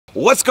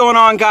What's going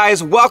on,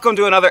 guys? Welcome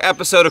to another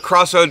episode of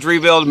Crossroads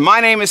Rebuild. My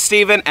name is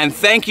Steven and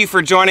thank you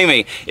for joining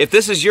me. If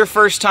this is your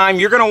first time,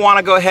 you're going to want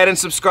to go ahead and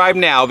subscribe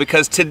now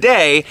because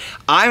today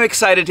I'm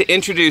excited to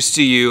introduce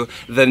to you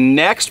the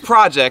next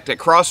project at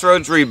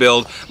Crossroads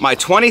Rebuild, my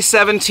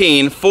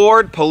 2017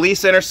 Ford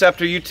Police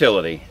Interceptor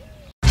utility.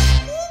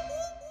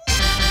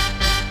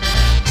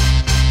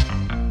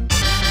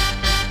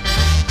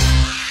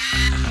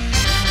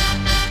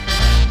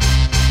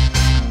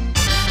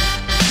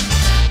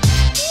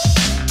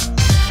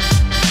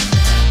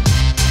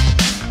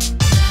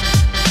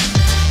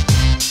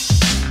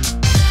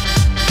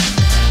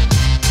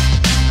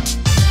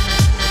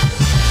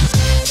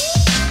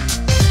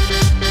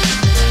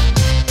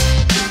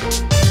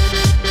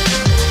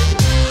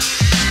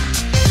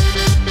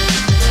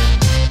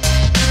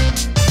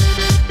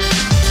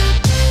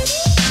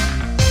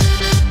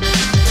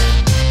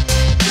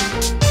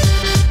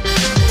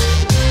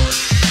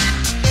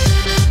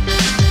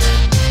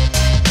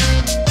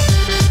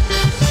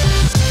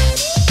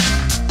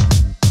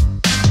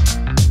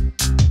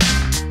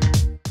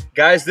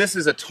 Guys, this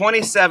is a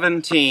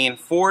 2017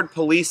 Ford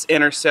Police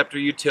Interceptor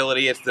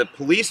utility. It's the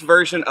police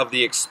version of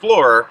the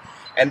Explorer,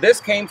 and this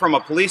came from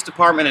a police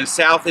department in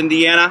South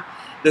Indiana.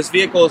 This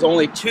vehicle is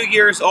only 2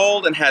 years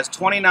old and has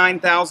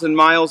 29,000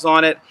 miles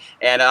on it,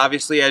 and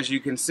obviously, as you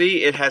can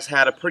see, it has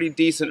had a pretty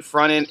decent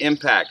front-end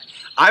impact.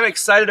 I'm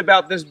excited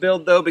about this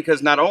build, though,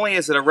 because not only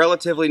is it a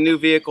relatively new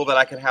vehicle that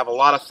I can have a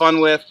lot of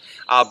fun with,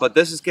 but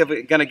this is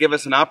going to give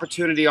us an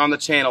opportunity on the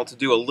channel to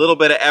do a little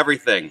bit of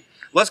everything.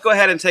 Let's go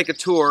ahead and take a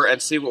tour and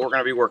see what we're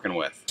going to be working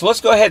with. So let's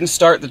go ahead and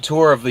start the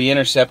tour of the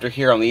Interceptor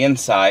here on the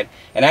inside.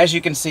 And as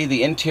you can see,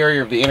 the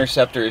interior of the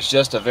Interceptor is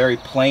just a very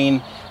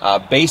plain,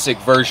 basic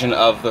version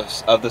of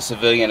the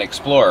civilian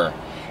Explorer.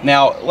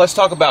 Now, let's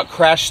talk about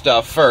crash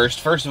stuff first.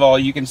 First of all,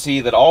 you can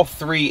see that all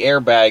three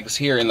airbags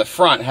here in the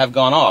front have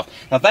gone off.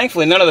 Now,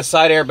 thankfully, none of the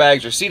side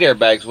airbags or seat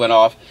airbags went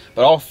off,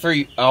 but all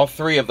three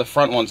of the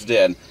front ones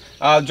did.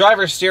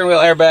 Driver's steering wheel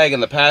airbag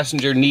and the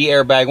passenger knee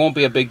airbag won't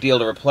be a big deal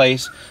to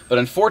replace, but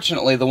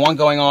unfortunately the one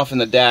going off in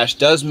the dash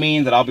does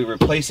mean that I'll be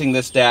replacing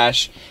this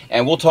dash,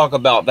 and we'll talk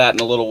about that in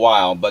a little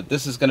while, but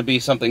this is going to be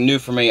something new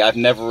for me. I've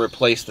never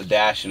replaced the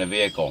dash in a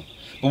vehicle.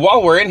 But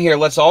while we're in here,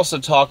 let's also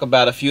talk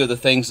about a few of the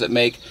things that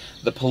make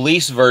the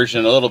police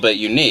version a little bit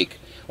unique.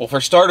 Well,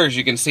 for starters,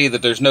 you can see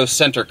that there's no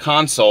center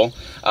console.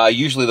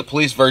 Usually the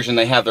police version,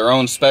 they have their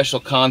own special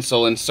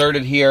console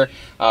inserted here,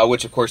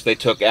 which of course they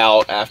took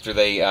out after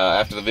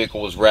the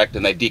vehicle was wrecked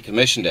and they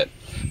decommissioned it.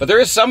 But there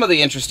is some of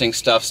the interesting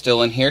stuff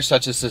still in here,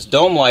 such as this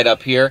dome light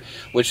up here,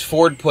 which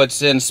Ford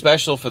puts in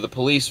special for the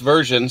police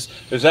versions.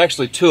 There's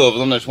actually two of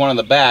them. There's one in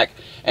the back,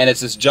 and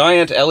it's this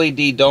giant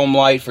LED dome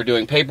light for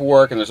doing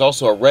paperwork, and there's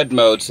also a red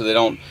mode so they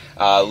don't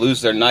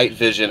lose their night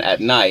vision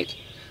at night.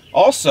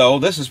 Also,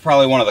 this is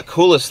probably one of the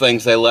coolest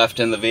things they left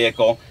in the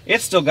vehicle.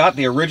 It's still got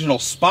the original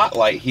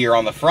spotlight here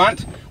on the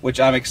front, which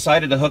I'm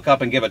excited to hook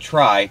up and give a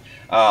try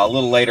a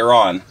little later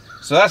on.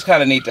 So that's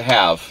kind of neat to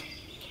have.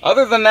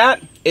 Other than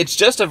that, it's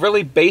just a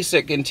really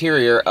basic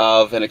interior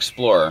of an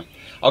Explorer.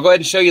 I'll go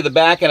ahead and show you the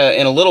back in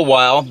a little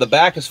while. The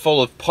back is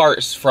full of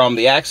parts from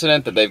the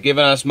accident that they've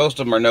given us. Most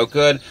of them are no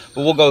good,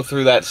 but we'll go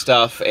through that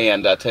stuff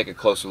and take a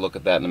closer look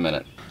at that in a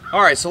minute.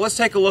 Alright, so let's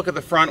take a look at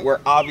the front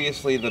where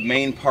obviously the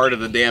main part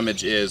of the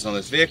damage is on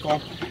this vehicle.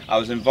 I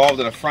was involved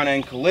in a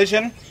front-end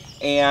collision,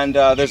 and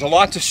there's a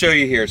lot to show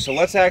you here. So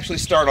let's actually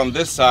start on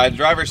this side,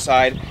 driver's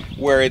side,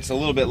 where it's a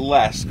little bit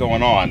less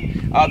going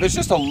on. There's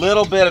just a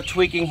little bit of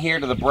tweaking here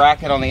to the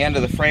bracket on the end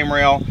of the frame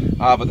rail,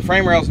 but the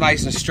frame rail is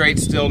nice and straight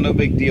still, no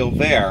big deal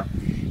there.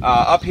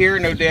 Up here,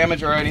 no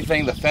damage or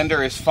anything. The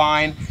fender is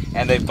fine,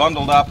 and they've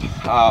bundled up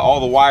all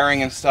the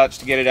wiring and such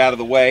to get it out of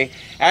the way.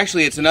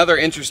 Actually, it's another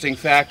interesting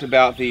fact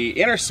about the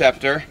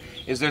Interceptor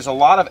is there's a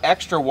lot of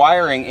extra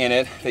wiring in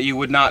it that you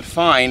would not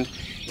find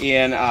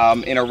in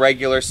a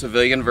regular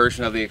civilian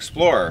version of the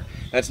Explorer.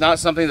 That's not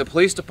something the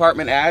police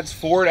department adds.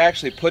 Ford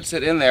actually puts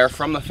it in there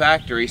from the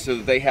factory so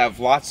that they have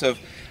lots of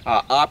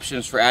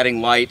options for adding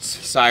lights,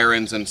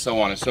 sirens, and so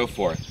on and so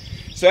forth.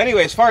 So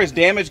anyway, as far as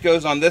damage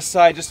goes on this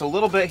side, just a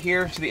little bit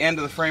here to the end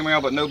of the frame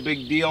rail, but no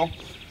big deal.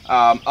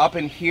 Up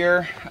in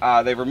here,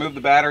 they've removed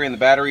the battery and the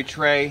battery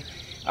tray,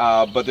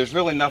 but there's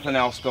really nothing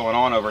else going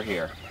on over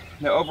here.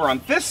 Now over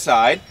on this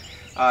side,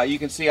 you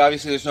can see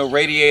obviously there's no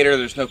radiator,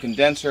 there's no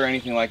condenser or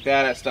anything like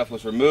that. That stuff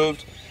was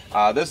removed.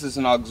 This is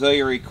an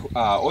auxiliary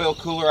oil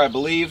cooler, I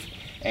believe,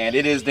 and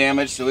it is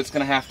damaged, so it's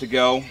going to have to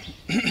go.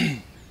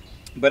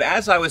 But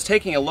as I was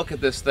taking a look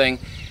at this thing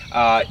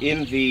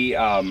in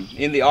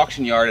the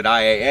auction yard at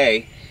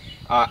IAA,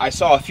 I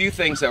saw a few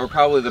things that were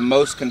probably the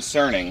most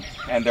concerning,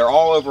 and they're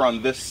all over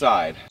on this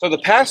side. So the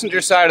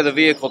passenger side of the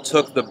vehicle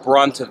took the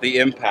brunt of the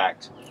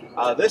impact.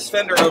 This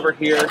fender over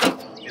here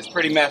is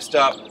pretty messed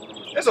up.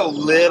 There's a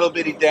little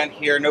bitty dent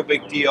here, no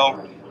big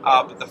deal,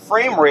 but the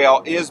frame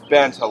rail is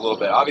bent a little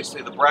bit.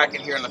 Obviously the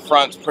bracket here in the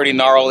front is pretty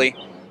gnarly,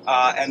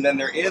 and then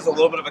there is a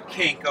little bit of a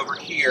kink over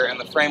here, and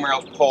the frame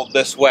rail's pulled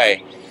this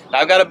way. Now,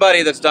 I've got a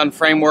buddy that's done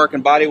framework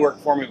and body work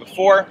for me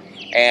before,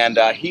 and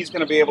he's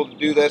going to be able to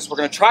do this. We're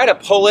going to try to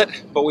pull it,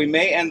 but we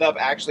may end up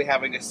actually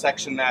having to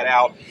section that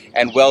out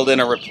and weld in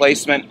a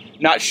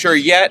replacement. Not sure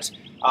yet,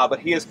 but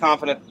he is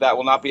confident that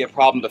will not be a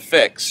problem to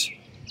fix.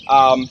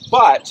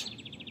 But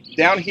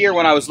down here,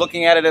 when I was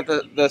looking at it at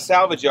the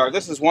salvage yard,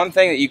 this is one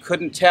thing that you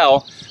couldn't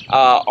tell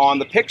on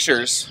the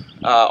pictures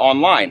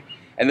online.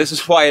 And this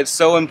is why it's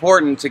so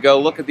important to go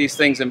look at these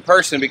things in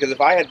person, because if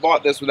I had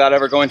bought this without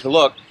ever going to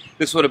look,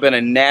 this would have been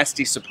a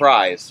nasty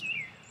surprise.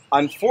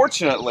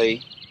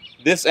 Unfortunately,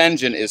 this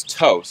engine is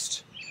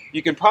toast.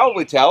 You can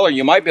probably tell, or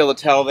you might be able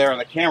to tell there on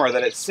the camera,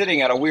 that it's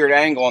sitting at a weird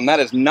angle, and that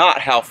is not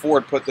how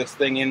Ford put this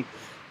thing in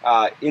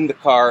the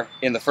car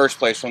in the first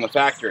place from the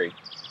factory.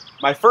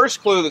 My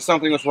first clue that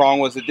something was wrong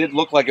was it did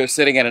look like it was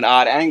sitting at an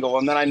odd angle,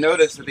 and then I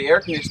noticed that the air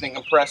conditioning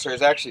compressor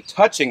is actually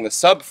touching the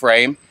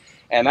subframe,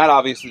 and that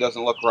obviously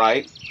doesn't look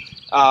right.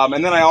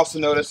 And then I also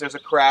noticed there's a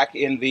crack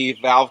in the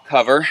valve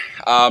cover.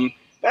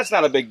 That's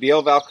not a big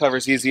deal. Valve cover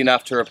is easy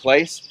enough to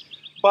replace.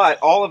 But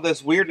all of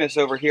this weirdness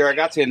over here, I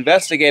got to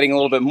investigating a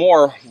little bit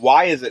more.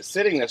 Why is it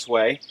sitting this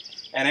way?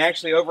 And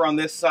actually over on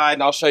this side,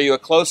 and I'll show you a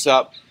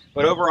close-up,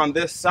 but over on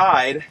this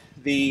side,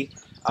 the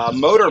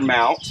motor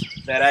mount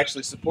that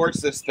actually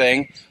supports this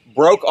thing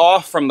broke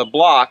off from the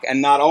block,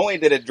 and not only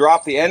did it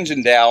drop the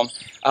engine down,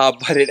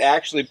 but it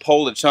actually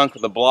pulled a chunk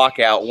of the block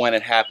out when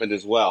it happened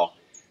as well.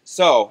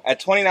 So, at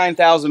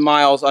 29,000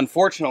 miles,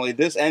 unfortunately,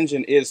 this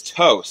engine is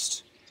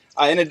toast.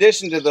 In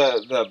addition to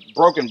the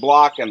broken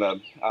block and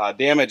the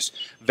damaged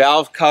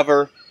valve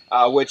cover,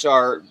 which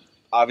are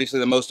obviously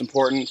the most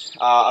important,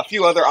 a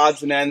few other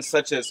odds and ends,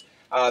 such as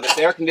this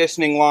air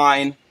conditioning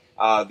line,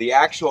 the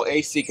actual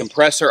AC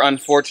compressor,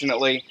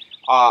 unfortunately,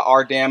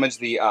 are damaged.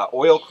 The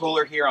oil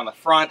cooler here on the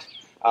front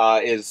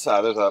there's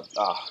a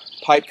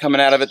pipe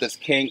coming out of it that's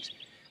kinked.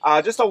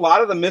 Just a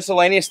lot of the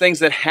miscellaneous things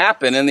that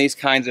happen in these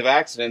kinds of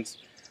accidents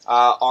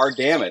are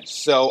damaged.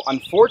 So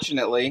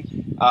unfortunately,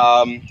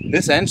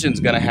 this engine's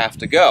going to have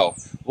to go.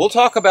 We'll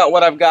talk about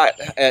what I've got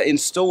in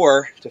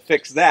store to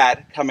fix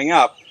that coming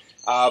up,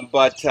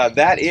 but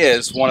that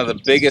is one of the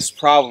biggest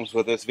problems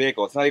with this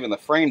vehicle. It's not even the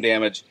frame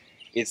damage,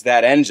 it's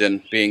that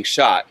engine being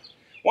shot.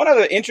 One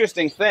other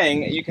interesting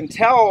thing, you can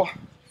tell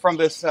from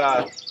this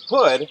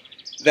hood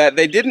that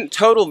they didn't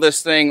total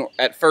this thing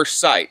at first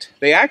sight.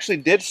 They actually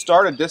did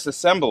start a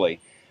disassembly.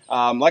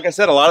 Like I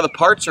said, a lot of the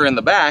parts are in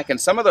the back, and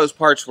some of those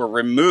parts were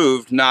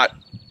removed, not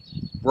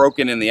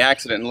broken in the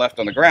accident and left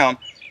on the ground.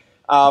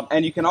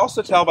 And you can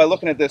also tell by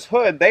looking at this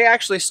hood, they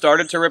actually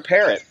started to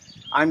repair it.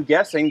 I'm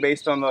guessing,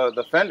 based on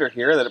the fender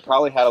here, that it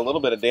probably had a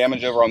little bit of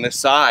damage over on this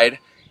side,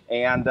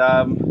 and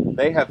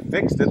they have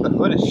fixed it. The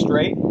hood is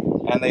straight,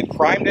 and they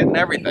primed it and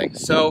everything.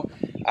 So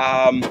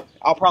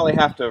I'll probably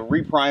have to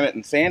reprime it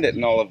and sand it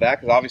and all of that,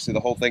 because obviously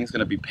the whole thing's going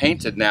to be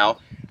painted now.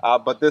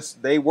 But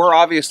they were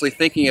obviously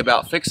thinking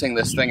about fixing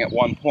this thing at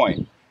one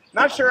point.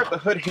 Not sure if the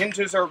hood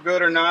hinges are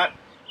good or not.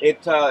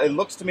 It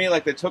looks to me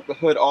like they took the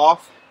hood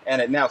off,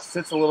 and it now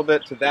sits a little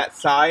bit to that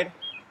side.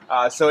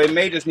 So it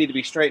may just need to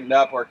be straightened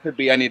up, or it could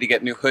be I need to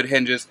get new hood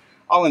hinges.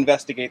 I'll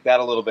investigate that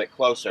a little bit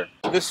closer.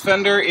 This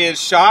fender is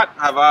shot.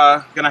 I'm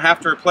going to have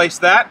to replace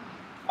that.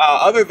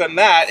 Other than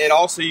that, it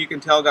also, you can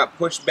tell, got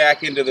pushed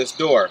back into this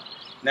door.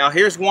 Now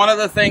here's one of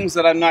the things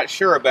that I'm not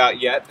sure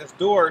about yet. This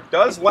door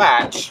does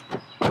latch,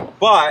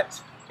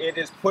 but it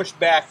is pushed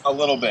back a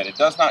little bit. It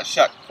does not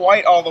shut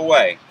quite all the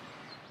way.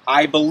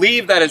 I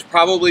believe that is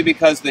probably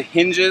because the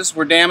hinges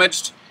were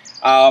damaged,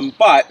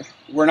 but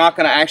we're not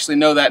going to actually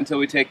know that until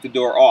we take the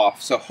door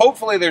off. So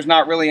hopefully there's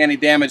not really any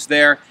damage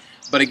there.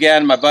 But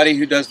again, my buddy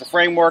who does the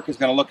framework is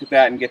going to look at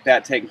that and get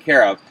that taken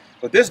care of.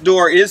 But this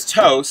door is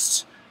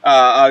toast,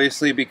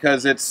 obviously,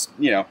 because it's,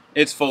 you know,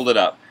 it's folded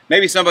up.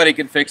 Maybe somebody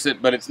can fix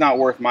it, but it's not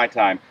worth my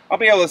time. I'll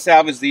be able to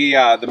salvage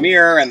the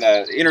mirror and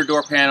the inner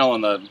door panel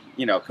and the,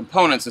 you know,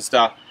 components and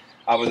stuff,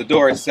 but the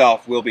door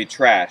itself will be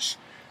trash.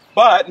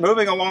 But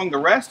moving along the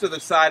rest of the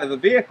side of the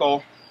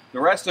vehicle,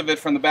 the rest of it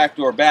from the back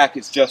door back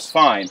is just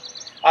fine.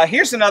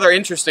 Here's another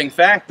interesting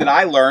fact that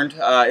I learned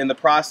in the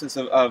process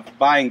of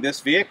buying this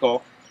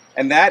vehicle,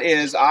 and that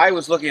is I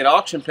was looking at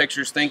auction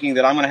pictures thinking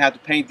that I'm going to have to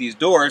paint these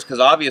doors, because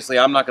obviously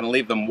I'm not going to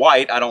leave them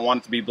white. I don't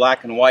want it to be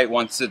black and white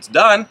once it's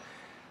done.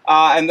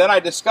 And then I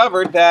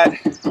discovered that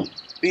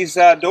these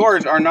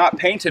doors are not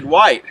painted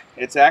white.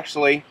 It's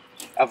actually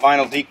a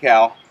vinyl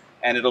decal,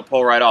 and it'll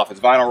pull right off. It's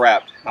vinyl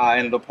wrapped,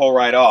 and it'll pull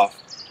right off.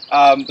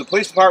 The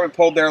police department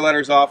pulled their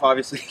letters off.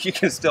 Obviously, you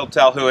can still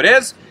tell who it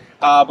is.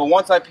 But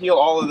once I peel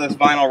all of this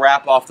vinyl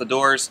wrap off the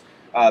doors,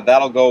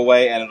 that'll go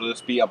away, and it'll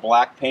just be a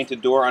black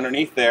painted door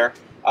underneath there.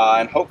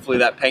 And hopefully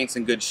that paint's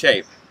in good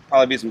shape.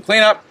 Probably be some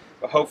cleanup,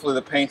 but hopefully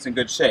the paint's in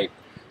good shape.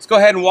 Let's go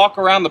ahead and walk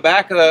around the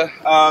back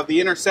of the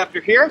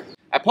Interceptor here.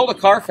 I pulled a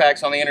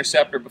Carfax on the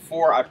Interceptor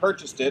before I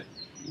purchased it,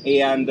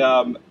 and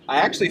I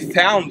actually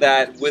found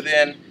that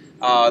within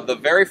the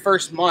very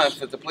first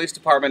month that the police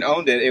department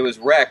owned it, it was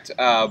wrecked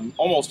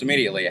almost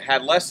immediately. It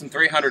had less than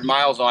 300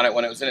 miles on it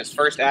when it was in its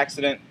first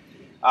accident.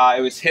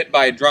 It was hit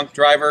by a drunk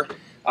driver,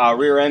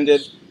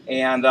 rear-ended,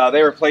 and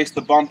they replaced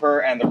the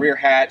bumper and the rear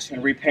hatch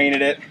and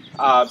repainted it.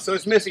 So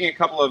it's missing a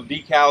couple of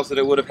decals that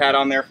it would have had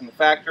on there from the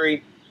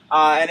factory.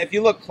 And if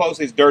you look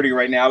closely, it's dirty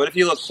right now, but if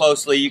you look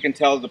closely, you can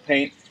tell the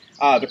paint,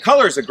 the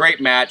color is a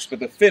great match, but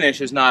the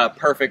finish is not a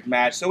perfect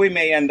match. So we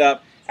may end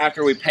up,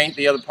 after we paint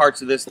the other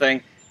parts of this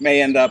thing,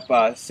 may end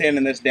up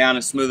sanding this down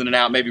and smoothing it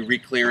out, maybe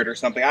re-clear it or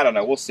something. I don't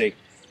know, we'll see.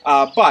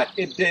 But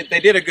they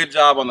did a good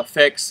job on the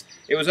fix.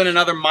 It was in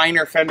another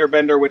minor fender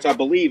bender, which I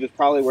believe is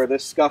probably where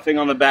this scuffing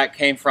on the back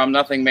came from.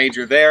 Nothing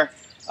major there.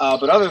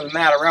 But other than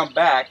that, around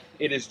back,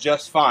 it is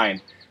just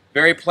fine.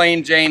 Very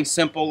plain Jane,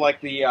 simple,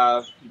 like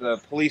the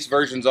police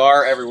versions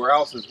are everywhere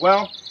else as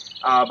well.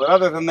 But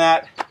other than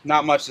that,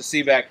 not much to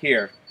see back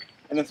here.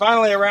 And then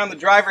finally, around the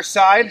driver's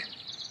side,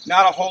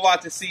 not a whole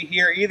lot to see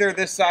here either.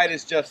 This side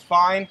is just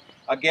fine.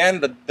 Again,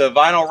 the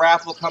vinyl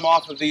wrap will come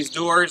off of these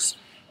doors,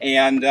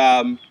 and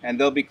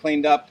they'll be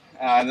cleaned up,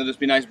 and they'll just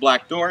be nice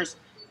black doors.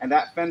 And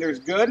that fender's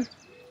good.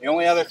 The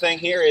only other thing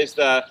here is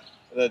the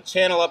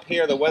channel up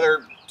here, the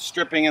weather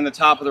stripping in the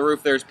top of the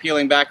roof there is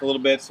peeling back a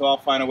little bit, so I'll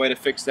find a way to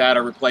fix that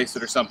or replace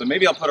it or something.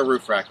 Maybe I'll put a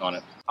roof rack on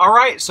it. All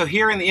right, so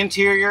here in the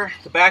interior,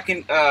 the back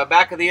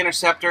of the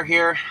Interceptor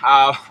here,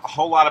 a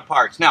whole lot of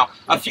parts. Now,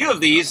 a few of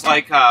these,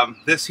 like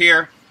this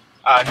here,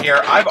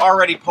 I've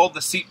already pulled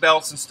the seat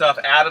belts and stuff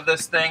out of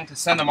this thing to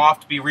send them off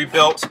to be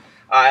rebuilt,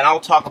 and I'll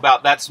talk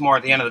about that some more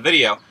at the end of the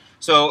video.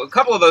 So a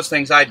couple of those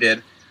things I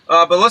did,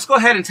 but let's go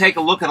ahead and take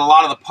a look at a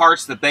lot of the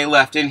parts that they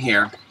left in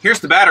here. Here's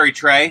the battery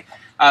tray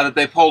that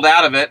they pulled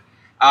out of it.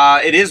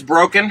 It is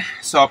broken,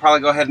 so I'll probably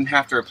go ahead and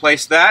have to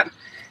replace that.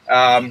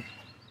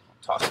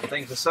 Toss some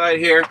things aside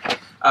here.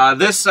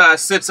 This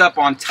sits up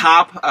on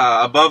top,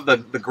 above the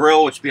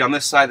grill, which would be on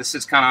this side. This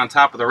sits kind of on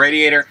top of the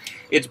radiator.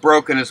 It's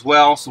broken as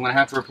well, so I'm going to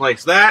have to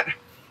replace that.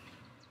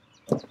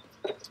 A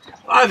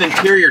lot of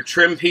interior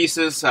trim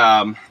pieces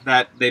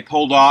that they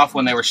pulled off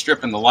when they were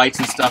stripping the lights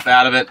and stuff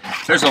out of it.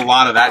 There's a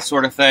lot of that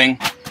sort of thing.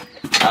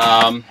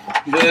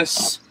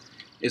 This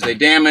is a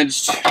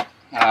damaged,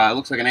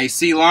 looks like an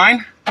AC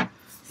line.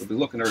 We'll be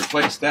looking to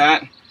replace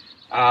that.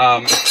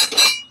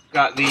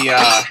 Got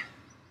the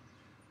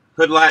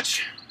hood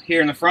latch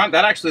here in the front.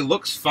 That actually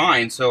looks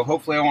fine, so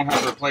hopefully I won't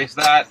have to replace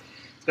that.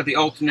 It's got the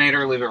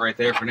alternator. Leave it right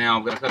there for now.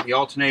 But it's got the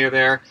alternator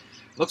there.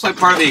 Looks like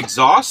part of the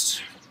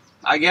exhaust,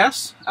 I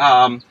guess.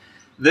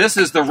 This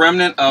is the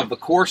remnant of the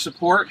core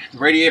support, the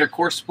radiator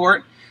core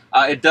support.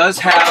 It does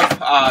have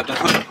the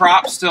hood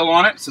prop still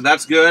on it, so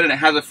that's good, and it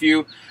has a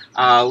few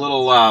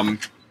little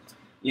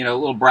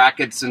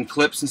brackets and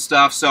clips and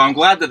stuff. So I'm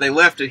glad that they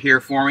left it here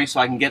for me so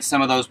I can get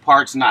some of those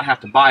parts and not have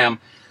to buy them.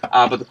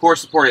 But the core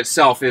support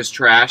itself is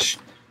trash.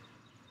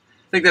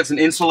 I think that's an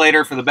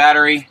insulator for the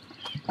battery,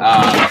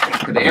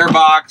 for the air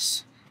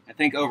box. I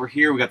think over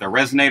here we got the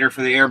resonator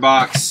for the air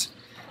box.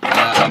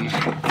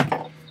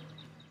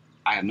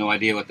 I have no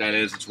idea what that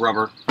is. It's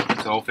rubber,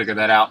 so I'll figure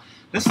that out.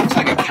 This looks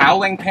like a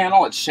cowling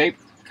panel. It's shaped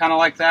kind of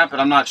like that, but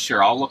I'm not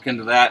sure. I'll look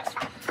into that.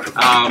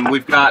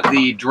 We've got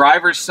the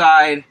driver's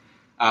side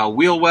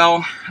wheel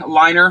well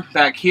liner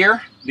back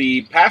here.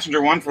 The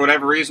passenger one, for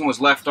whatever reason, was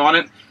left on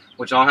it,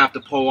 which I'll have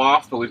to pull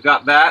off, but we've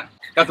got that.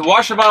 Got the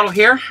washer bottle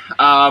here,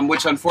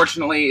 which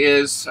unfortunately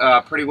is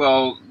pretty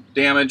well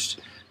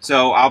damaged,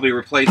 so I'll be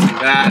replacing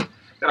that.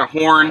 Got our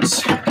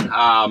horns,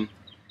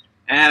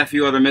 and a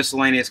few other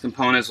miscellaneous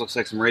components. Looks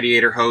like some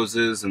radiator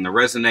hoses and the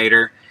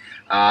resonator.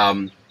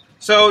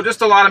 So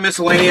just a lot of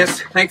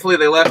miscellaneous. Thankfully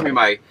they left me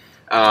my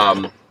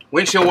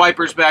windshield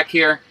wipers back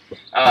here.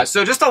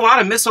 So just a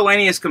lot of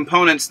miscellaneous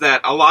components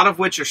that a lot of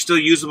which are still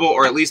usable,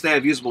 or at least they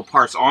have usable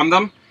parts on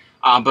them,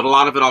 but a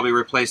lot of it I'll be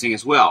replacing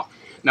as well.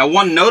 Now,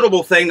 one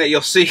notable thing that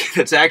you'll see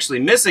that's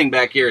actually missing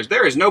back here is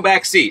there is no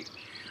back seat.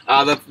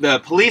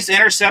 The Police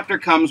Interceptor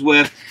comes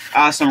with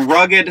some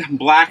rugged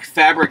black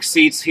fabric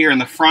seats here in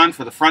the front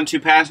for the front two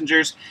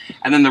passengers,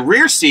 and then the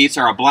rear seats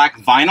are a black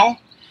vinyl.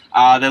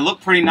 They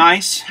look pretty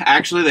nice.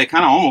 Actually, they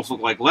kind of almost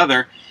look like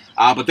leather.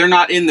 But they're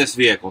not in this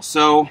vehicle,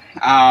 so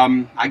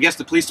I guess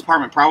the police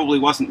department probably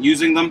wasn't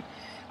using them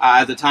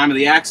at the time of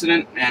the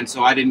accident, and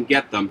so I didn't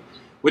get them,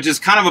 which is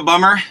kind of a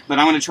bummer, but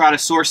I'm going to try to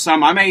source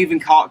some. I may even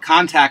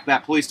contact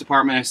that police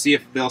department and see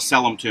if they'll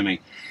sell them to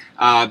me,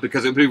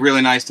 because it would be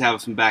really nice to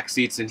have some back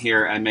seats in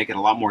here and make it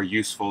a lot more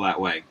useful that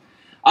way.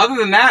 Other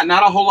than that,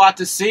 not a whole lot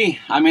to see.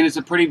 I mean, it's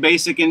a pretty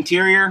basic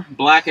interior,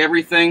 black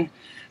everything.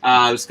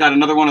 It's got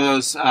another one of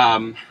those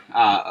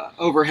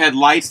overhead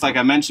lights like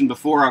I mentioned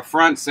before up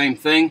front, same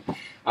thing.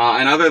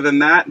 And other than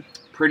that,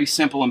 pretty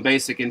simple and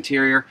basic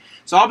interior.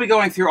 So I'll be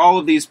going through all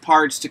of these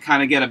parts to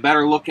kind of get a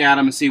better look at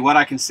them and see what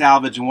I can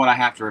salvage and what I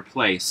have to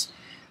replace.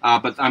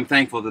 But I'm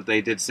thankful that they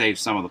did save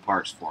some of the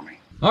parts for me.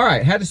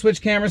 Alright, had to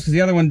switch cameras because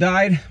the other one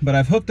died, but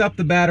I've hooked up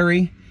the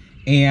battery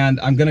and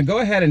I'm going to go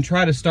ahead and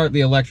try to start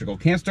the electrical.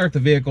 Can't start the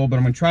vehicle, but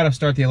I'm going to try to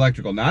start the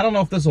electrical. Now, I don't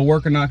know if this will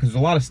work or not because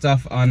there's a lot of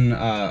stuff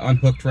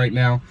unhooked right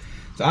now.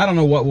 So I don't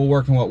know what will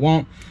work and what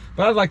won't.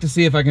 But I'd like to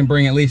see if I can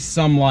bring at least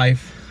some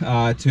life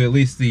to at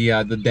least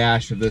the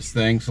dash of this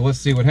thing. So let's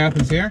see what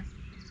happens here.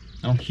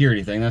 I don't hear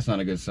anything. That's not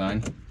a good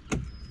sign.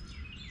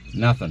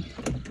 Nothing.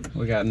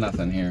 We got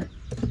nothing here.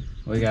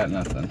 We got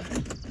nothing.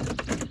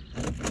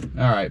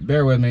 All right,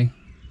 bear with me.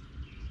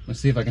 Let's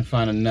see if I can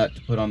find a nut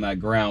to put on that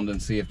ground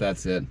and see if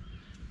that's it.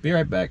 Be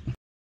right back.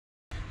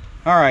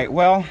 All right,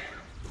 well,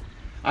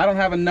 I don't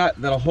have a nut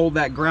that'll hold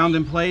that ground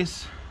in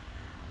place,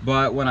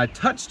 but when I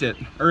touched it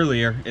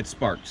earlier, it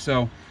sparked.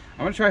 So I'm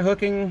gonna try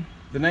hooking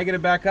the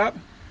negative back up,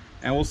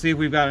 and we'll see if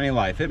we've got any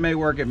life. It may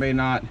work, it may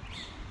not.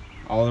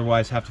 I'll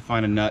otherwise have to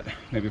find a nut,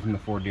 maybe from the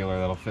Ford dealer,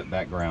 that'll fit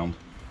that ground.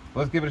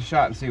 Let's give it a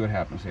shot and see what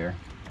happens here.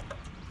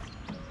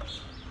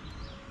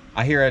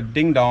 I hear a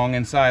ding dong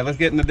inside. Let's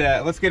get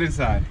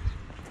inside.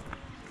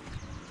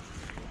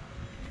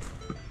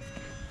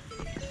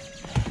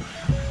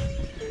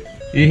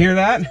 You hear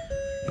that?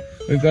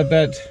 We've got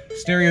that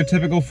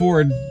stereotypical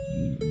Ford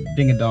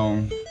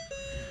ding-a-dong.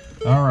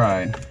 All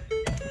right.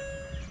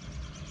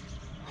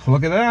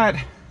 Look at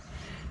that.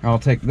 I'll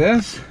take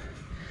this.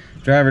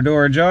 Driver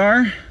door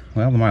ajar.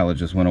 Well, the mileage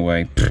just went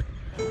away.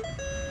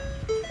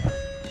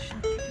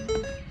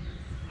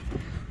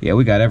 Yeah,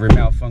 we got every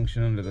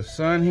malfunction under the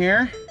sun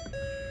here.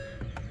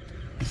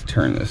 Let's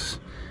turn this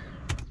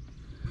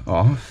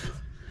off.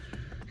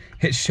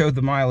 It showed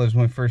the mileage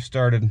when it first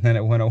started and then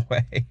it went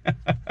away.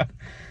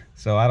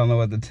 So I don't know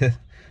what the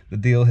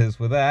deal is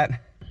with that.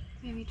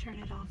 Maybe turn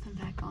it off and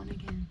back on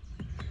again.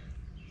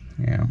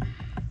 Yeah.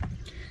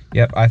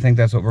 Yep, I think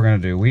that's what we're gonna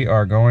do. We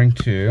are going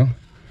to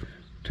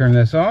turn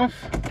this off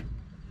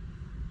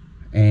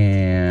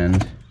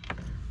and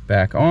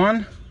back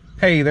on.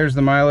 Hey, there's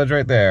the mileage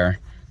right there.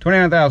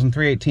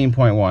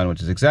 29,318.1,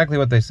 which is exactly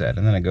what they said,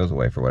 and then it goes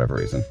away for whatever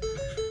reason.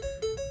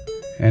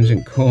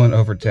 Engine coolant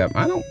over temp.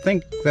 I don't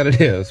think that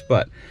it is,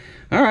 but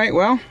all right,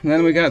 well,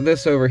 then we got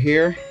this over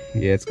here.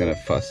 Yeah, it's gonna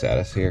fuss at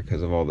us here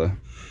because of all the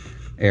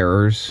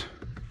errors.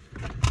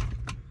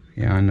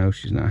 Yeah, I know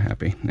she's not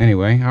happy.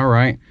 Anyway, all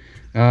right.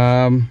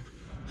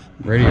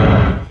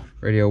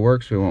 Radio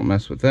works, we won't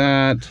mess with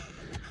that.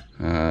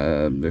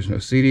 There's no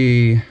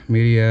CD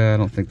media. I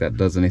don't think that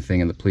does anything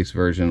in the police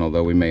version,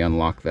 although we may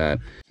unlock that.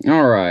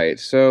 All right,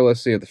 so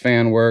let's see if the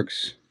fan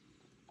works.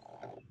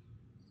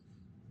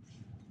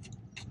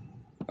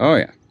 Oh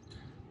yeah,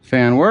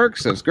 fan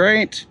works, that's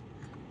great.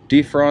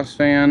 Defrost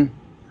fan.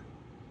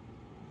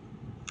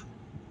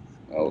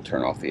 Oh, we'll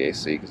turn off the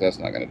AC because that's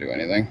not gonna do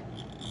anything.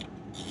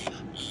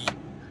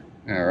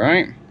 All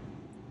right,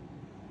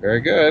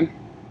 very good.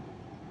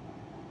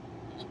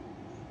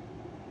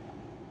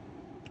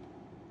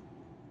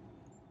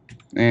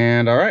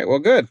 And all right, well,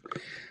 good.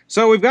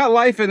 So we've got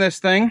life in this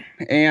thing,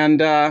 and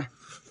go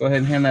ahead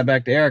and hand that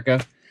back to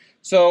Erica.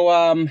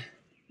 So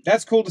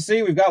that's cool to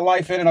see. We've got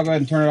life in it. I'll go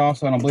ahead and turn it off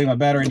so I don't bleed my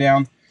battery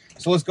down.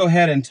 So let's go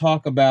ahead and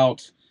talk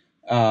about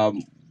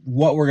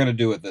what we're gonna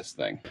do with this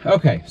thing.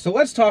 Okay, so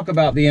let's talk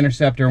about the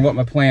Interceptor and what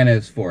my plan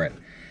is for it.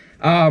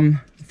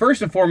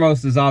 First and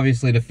foremost is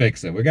obviously to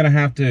fix it. We're gonna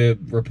have to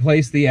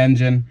replace the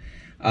engine.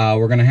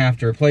 We're gonna have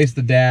to replace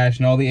the dash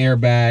and all the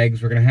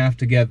airbags. We're gonna have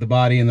to get the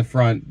body in the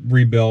front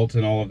rebuilt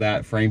and all of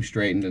that, frame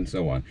straightened and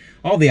so on.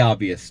 All the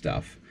obvious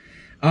stuff.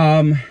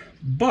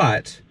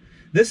 But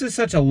this is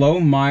such a low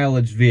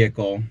mileage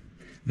vehicle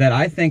that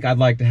I think I'd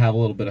like to have a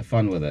little bit of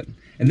fun with it.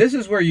 And this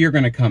is where you're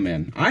gonna come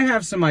in. I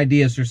have some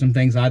ideas for some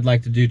things I'd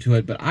like to do to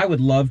it, but I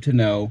would love to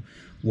know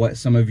what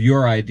some of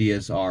your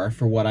ideas are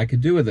for what I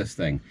could do with this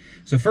thing.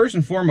 So first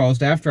and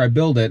foremost, after I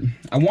build it,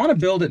 I want to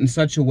build it in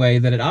such a way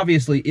that it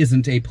obviously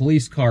isn't a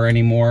police car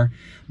anymore,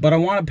 but I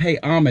want to pay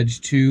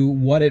homage to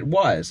what it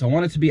was. I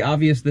want it to be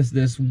obvious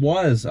this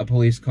was a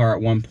police car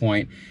at one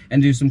point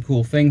and do some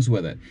cool things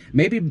with it.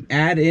 Maybe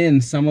add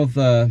in some of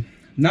the,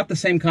 not the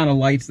same kind of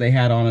lights they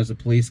had on as a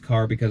police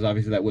car, because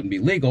obviously that wouldn't be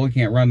legal. You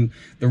can't run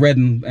the red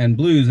and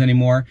blues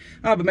anymore.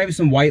 But maybe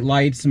some white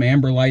lights, some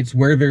amber lights,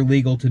 where they're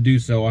legal to do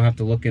so. I'll have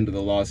to look into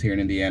the laws here in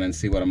Indiana and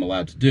see what I'm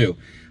allowed to do.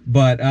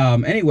 But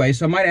anyway,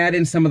 so I might add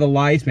in some of the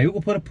lights. Maybe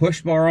we'll put a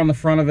push bar on the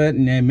front of it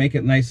and make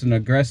it nice and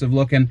aggressive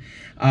looking.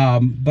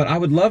 But I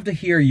would love to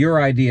hear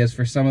your ideas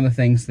for some of the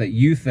things that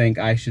you think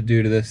I should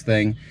do to this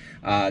thing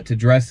to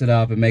dress it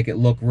up and make it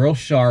look real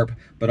sharp,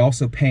 but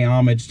also pay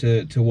homage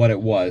to what it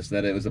was,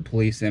 that it was a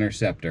police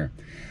interceptor.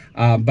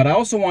 But I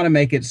also want to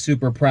make it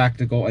super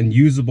practical and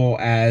usable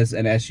as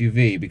an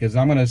SUV, because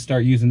I'm going to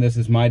start using this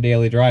as my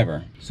daily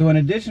driver. So in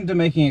addition to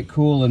making it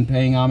cool and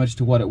paying homage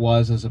to what it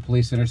was as a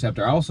police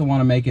interceptor, I also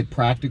want to make it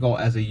practical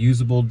as a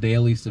usable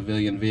daily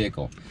civilian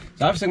vehicle.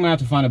 So obviously I'm going to have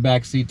to find a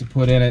back seat to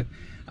put in it,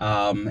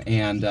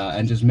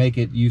 and just make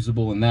it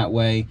usable in that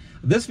way.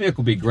 This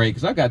vehicle will be great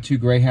because I've got 2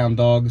 Greyhound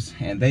dogs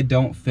and they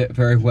don't fit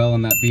very well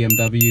in that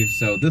BMW,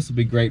 so this will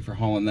be great for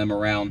hauling them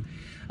around.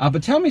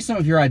 But tell me some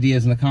of your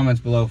ideas in the comments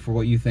below for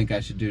what you think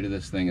I should do to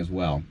this thing as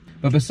well.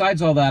 But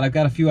besides all that, I've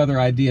got a few other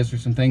ideas for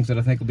some things that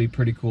I think will be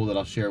pretty cool that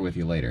I'll share with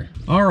you later.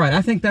 All right,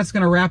 I think that's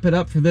going to wrap it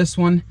up for this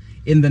one.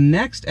 In the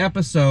next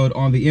episode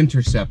on the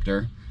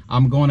Interceptor,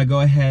 I'm going to go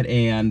ahead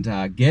and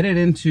get it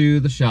into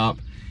the shop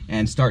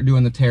and start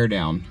doing the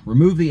teardown.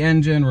 Remove the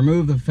engine,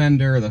 remove the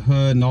fender, the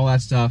hood, and all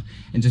that stuff,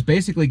 and just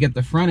basically get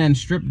the front end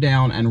stripped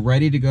down and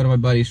ready to go to my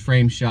buddy's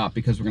frame shop,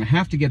 because we're gonna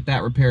have to get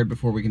that repaired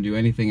before we can do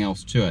anything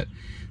else to it.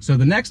 So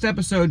the next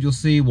episode, you'll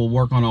see, we'll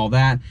work on all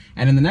that.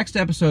 And in the next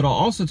episode, I'll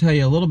also tell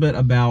you a little bit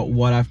about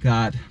what I've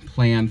got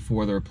planned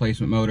for the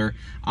replacement motor.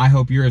 I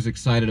hope you're as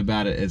excited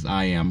about it as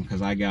I am,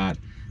 because I got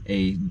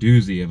a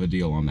doozy of a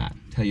deal on that.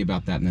 I'll tell you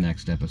about that in the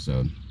next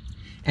episode.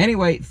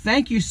 Anyway,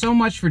 thank you so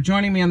much for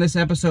joining me on this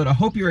episode. I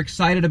hope you're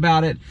excited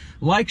about it.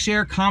 Like,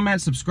 share,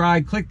 comment,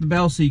 subscribe, click the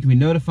bell so you can be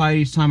notified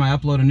each time I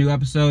upload a new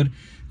episode.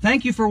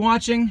 Thank you for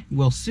watching.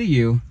 We'll see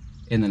you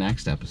in the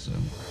next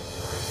episode.